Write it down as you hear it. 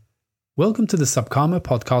Welcome to the Subkarma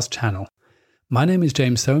podcast channel. My name is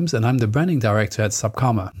James Soames and I'm the branding director at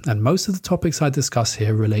Subkarma, and most of the topics I discuss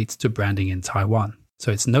here relate to branding in Taiwan.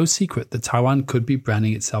 So it's no secret that Taiwan could be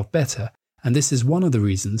branding itself better, and this is one of the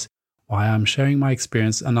reasons why I'm sharing my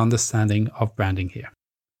experience and understanding of branding here.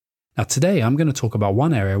 Now today I'm going to talk about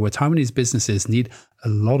one area where Taiwanese businesses need a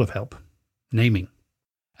lot of help: naming.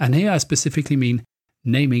 And here I specifically mean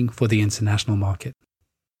naming for the international market.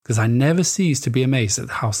 Because I never cease to be amazed at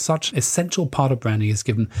how such an essential part of branding is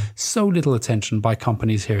given so little attention by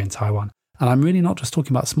companies here in Taiwan. And I'm really not just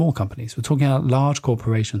talking about small companies, we're talking about large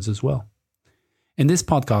corporations as well. In this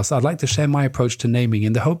podcast, I'd like to share my approach to naming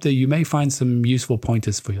in the hope that you may find some useful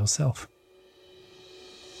pointers for yourself.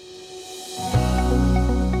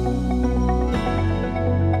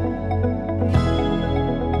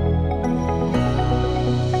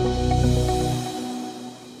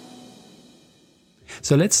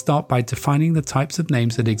 So let's start by defining the types of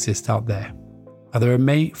names that exist out there. Now, there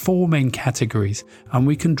are four main categories, and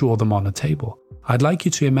we can draw them on a table. I'd like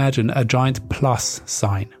you to imagine a giant plus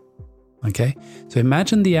sign. Okay, so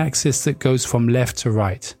imagine the axis that goes from left to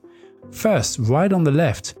right. First, right on the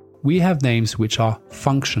left, we have names which are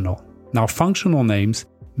functional. Now, functional names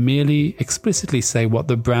merely explicitly say what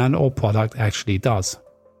the brand or product actually does.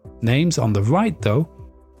 Names on the right, though,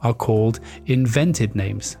 are called invented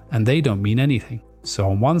names, and they don't mean anything.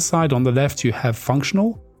 So on one side, on the left, you have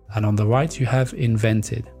functional, and on the right, you have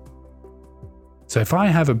invented. So if I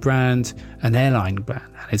have a brand, an airline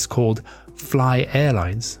brand, and it's called Fly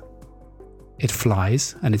Airlines, it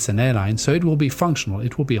flies and it's an airline, so it will be functional,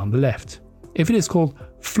 it will be on the left. If it is called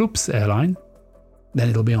Floops Airline, then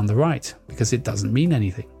it'll be on the right, because it doesn't mean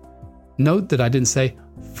anything. Note that I didn't say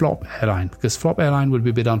Flop Airline, because Flop Airline would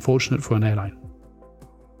be a bit unfortunate for an airline.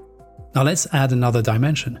 Now let's add another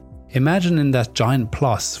dimension. Imagine in that giant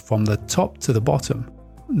plus from the top to the bottom,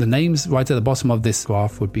 the names right at the bottom of this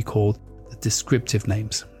graph would be called the descriptive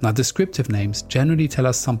names. Now, descriptive names generally tell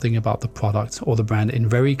us something about the product or the brand in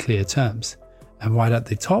very clear terms. And right at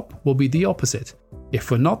the top will be the opposite. If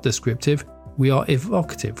we're not descriptive, we are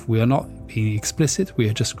evocative. We are not being explicit, we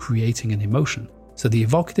are just creating an emotion. So the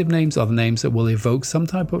evocative names are the names that will evoke some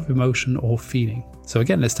type of emotion or feeling. So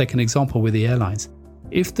again, let's take an example with the airlines.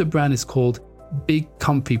 If the brand is called Big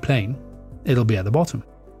Comfy Plane, it'll be at the bottom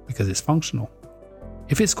because it's functional.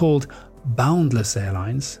 If it's called Boundless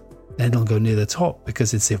Airlines, then it'll go near the top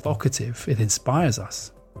because it's evocative, it inspires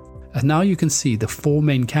us. And now you can see the four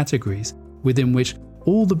main categories within which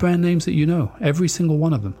all the brand names that you know, every single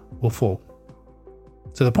one of them, will fall.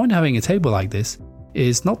 So the point of having a table like this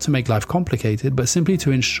is not to make life complicated, but simply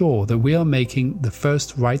to ensure that we are making the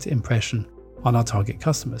first right impression on our target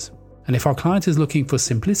customers. And if our client is looking for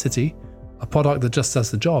simplicity, a product that just does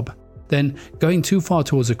the job, then going too far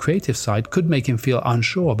towards a creative side could make him feel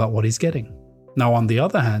unsure about what he's getting. Now, on the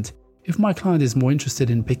other hand, if my client is more interested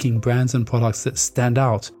in picking brands and products that stand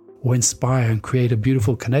out or inspire and create a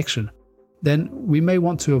beautiful connection, then we may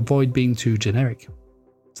want to avoid being too generic.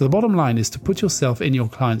 So the bottom line is to put yourself in your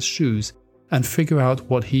client's shoes and figure out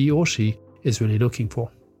what he or she is really looking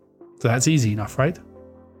for. So that's easy enough, right?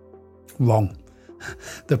 Wrong.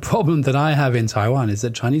 The problem that I have in Taiwan is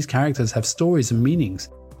that Chinese characters have stories and meanings,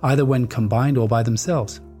 either when combined or by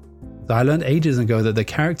themselves. So I learned ages ago that the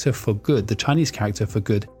character for good, the Chinese character for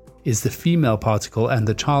good, is the female particle and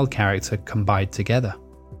the child character combined together.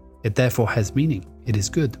 It therefore has meaning. It is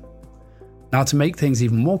good. Now, to make things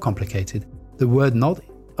even more complicated, the word not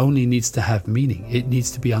only needs to have meaning, it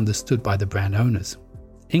needs to be understood by the brand owners.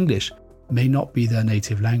 English may not be their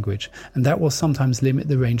native language, and that will sometimes limit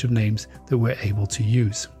the range of names that we're able to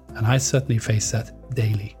use. And I certainly face that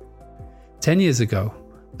daily. 10 years ago,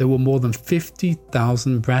 there were more than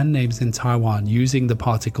 50,000 brand names in Taiwan using the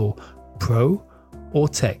particle pro or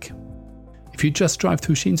tech. If you just drive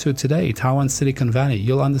through Hsinchu today, Taiwan Silicon Valley,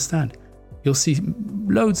 you'll understand. You'll see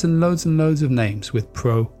loads and loads and loads of names with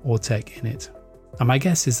pro or tech in it. And my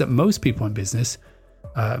guess is that most people in business,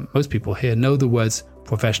 most people here know the words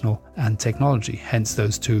professional and technology, hence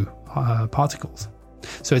those two particles.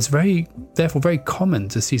 So it's therefore very common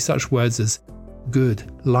to see such words as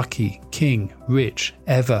good, lucky, king, rich,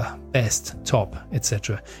 ever, best, top,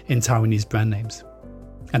 etc. in Taiwanese brand names.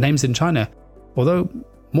 And names in China, although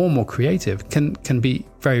more and more creative, can be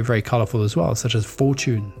very, very colorful as well, such as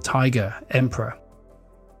fortune, tiger, emperor.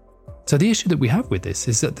 So the issue that we have with this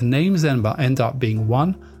is that the names end up being,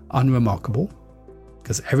 one, unremarkable,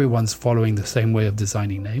 because everyone's following the same way of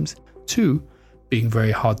designing names. Two, being very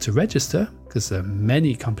hard to register, because there are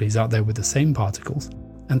many companies out there with the same particles.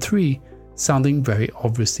 And three, sounding very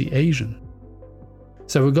obviously Asian.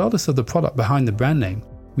 So regardless of the product behind the brand name,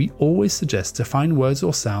 we we always suggest to find words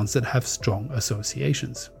or sounds that have strong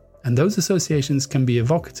associations. And those associations can be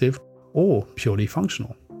evocative or purely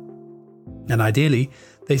functional. And ideally,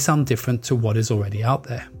 they sound different to what is already out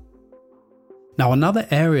there. Now, another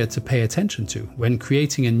area to pay attention to when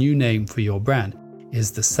creating a new name for your brand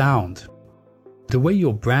is the sound. The way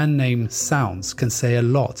your brand name sounds can say a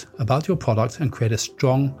lot about your product and create a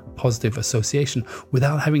strong positive association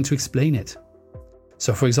without having to explain it.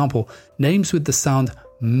 So for example, names with the sound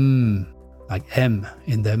like M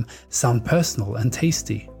in them sound personal and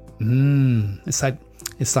tasty.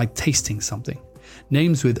 It's like tasting something.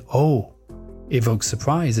 Names with O evoke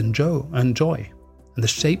surprise and joy. And the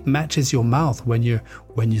shape matches your mouth when you're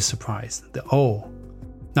surprised. The O.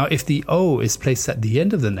 Now if the O is placed at the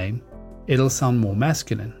end of the name, it'll sound more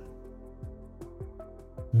masculine.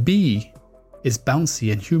 B is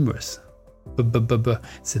bouncy and humorous.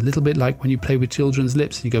 It's a little bit like when you play with children's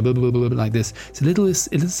lips and you go like this. It's a little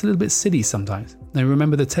bit silly sometimes. Now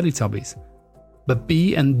remember the Teletubbies. But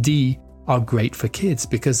B and D are great for kids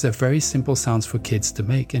because they're very simple sounds for kids to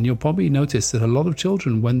make. And you'll probably notice that a lot of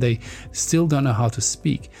children, when they still don't know how to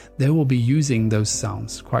speak, they will be using those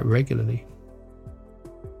sounds quite regularly.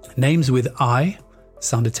 Names with I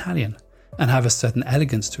sound Italian and have a certain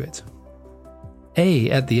elegance to it. A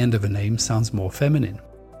at the end of a name sounds more feminine.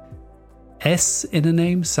 S in a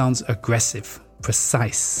name sounds aggressive,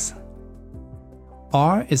 precise.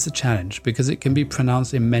 R is a challenge because it can be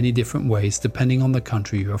pronounced in many different ways depending on the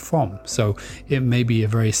country you're from. So it may be a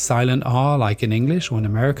very silent R like in English or in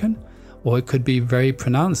American, or it could be very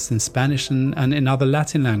pronounced in Spanish and in other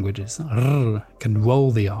Latin languages. R can roll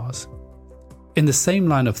the R's. In the same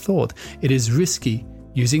line of thought, it is risky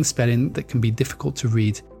using spelling that can be difficult to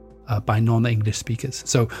read by non-English speakers.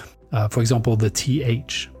 So, for example, the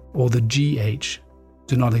TH or the GH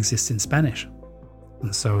do not exist in Spanish,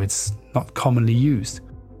 and so it's not commonly used.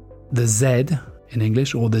 The Z in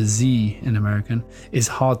English or the Z in American is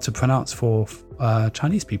hard to pronounce for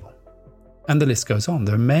Chinese people. And the list goes on.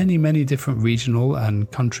 There are many, many different regional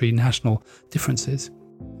and country national differences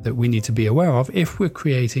that we need to be aware of if we're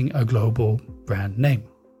creating a global brand name.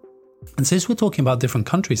 And since we're talking about different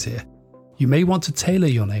countries here, you may want to tailor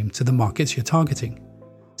your name to the markets you're targeting.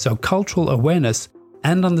 So cultural awareness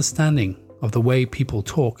and understanding of the way people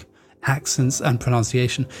talk, accents and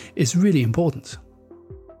pronunciation is really important.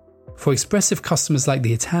 For expressive customers like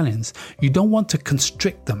the Italians, you don't want to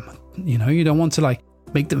constrict them. You don't want to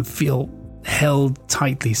make them feel held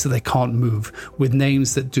tightly so they can't move with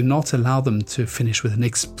names that do not allow them to finish with an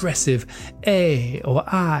expressive A or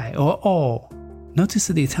I or O. Notice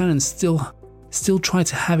that the Italians still try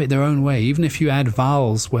to have it their own way. Even if you add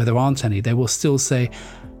vowels where there aren't any, they will still say,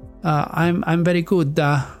 I'm very good.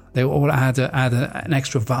 They will all add an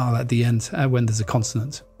extra vowel at the end when there's a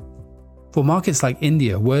consonant. For markets like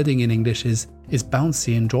India, wording in English is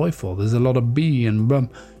bouncy and joyful. There's a lot of B and bum.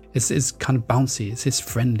 It's kind of bouncy. It's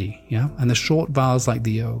friendly, yeah. And the short vowels like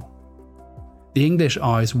the O. The English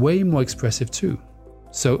R is way more expressive too.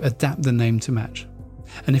 So adapt the name to match.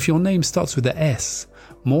 And if your name starts with the S,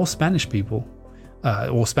 more Spanish people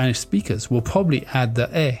or Spanish speakers will probably add the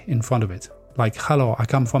E in front of it. Like, hello, I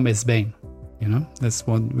come from Spain. That's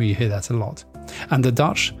what we hear that a lot. And the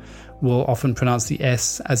Dutch will often pronounce the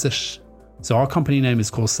S as a sh. So our company name is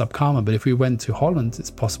called Subkarma, but if we went to Holland,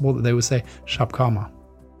 it's possible that they would say Shapkarma.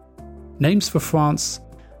 Names for France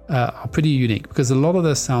are pretty unique because a lot of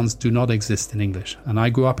their sounds do not exist in English. And I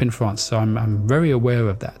grew up in France, so I'm very aware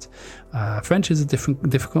of that. French is a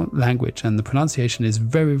difficult language, and the pronunciation is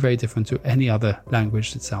very, very different to any other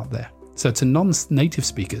language that's out there. So to non-native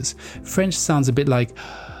speakers, French sounds a bit like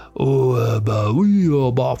it's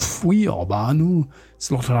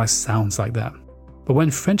a lot of sounds like that. But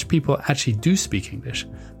when French people actually do speak English,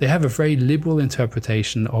 they have a very liberal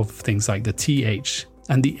interpretation of things like the TH,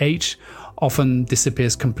 and the H often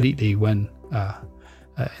disappears completely when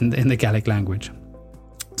in the Gallic language.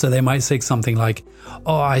 So they might say something like,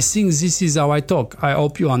 I think this is how I talk. I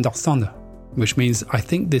hope you understand. Which means, I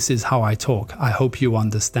think this is how I talk. I hope you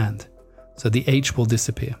understand. So the H will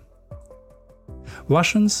disappear.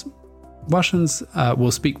 Russians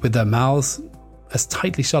will speak with their mouths as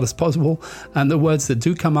tightly shut as possible, and the words that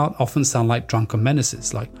do come out often sound like drunken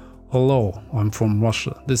menaces, like, hello, I'm from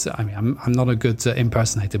Russia. I'm not a good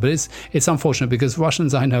impersonator, but it's unfortunate because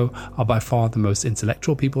Russians I know are by far the most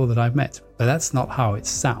intellectual people that I've met, but that's not how it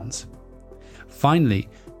sounds. Finally,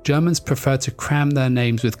 Germans prefer to cram their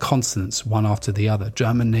names with consonants one after the other.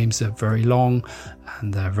 German names are very long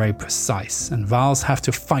and they're very precise, and vowels have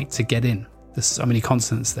to fight to get in. There's so many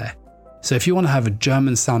consonants there. So if you want to have a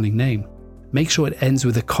German sounding name, make sure it ends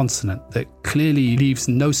with a consonant that clearly leaves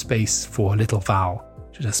no space for a little vowel.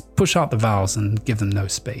 just push out the vowels and give them no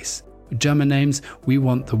space. With German names, we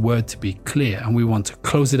want the word to be clear and we want to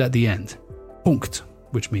close it at the end. Punkt,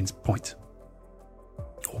 which means point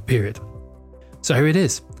or period. So here it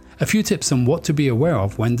is, a few tips on what to be aware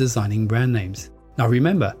of when designing brand names. Now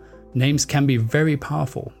remember, names can be very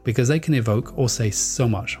powerful because they can evoke or say so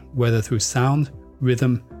much, whether through sound,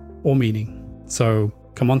 rhythm, or meaning. So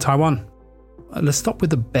come on, Taiwan. Let's stop with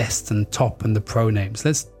the best and top and the pro names.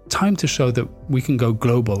 Let's time to show that we can go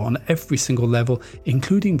global on every single level,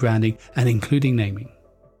 including branding and including naming.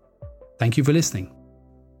 Thank you for listening,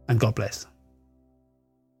 and God bless.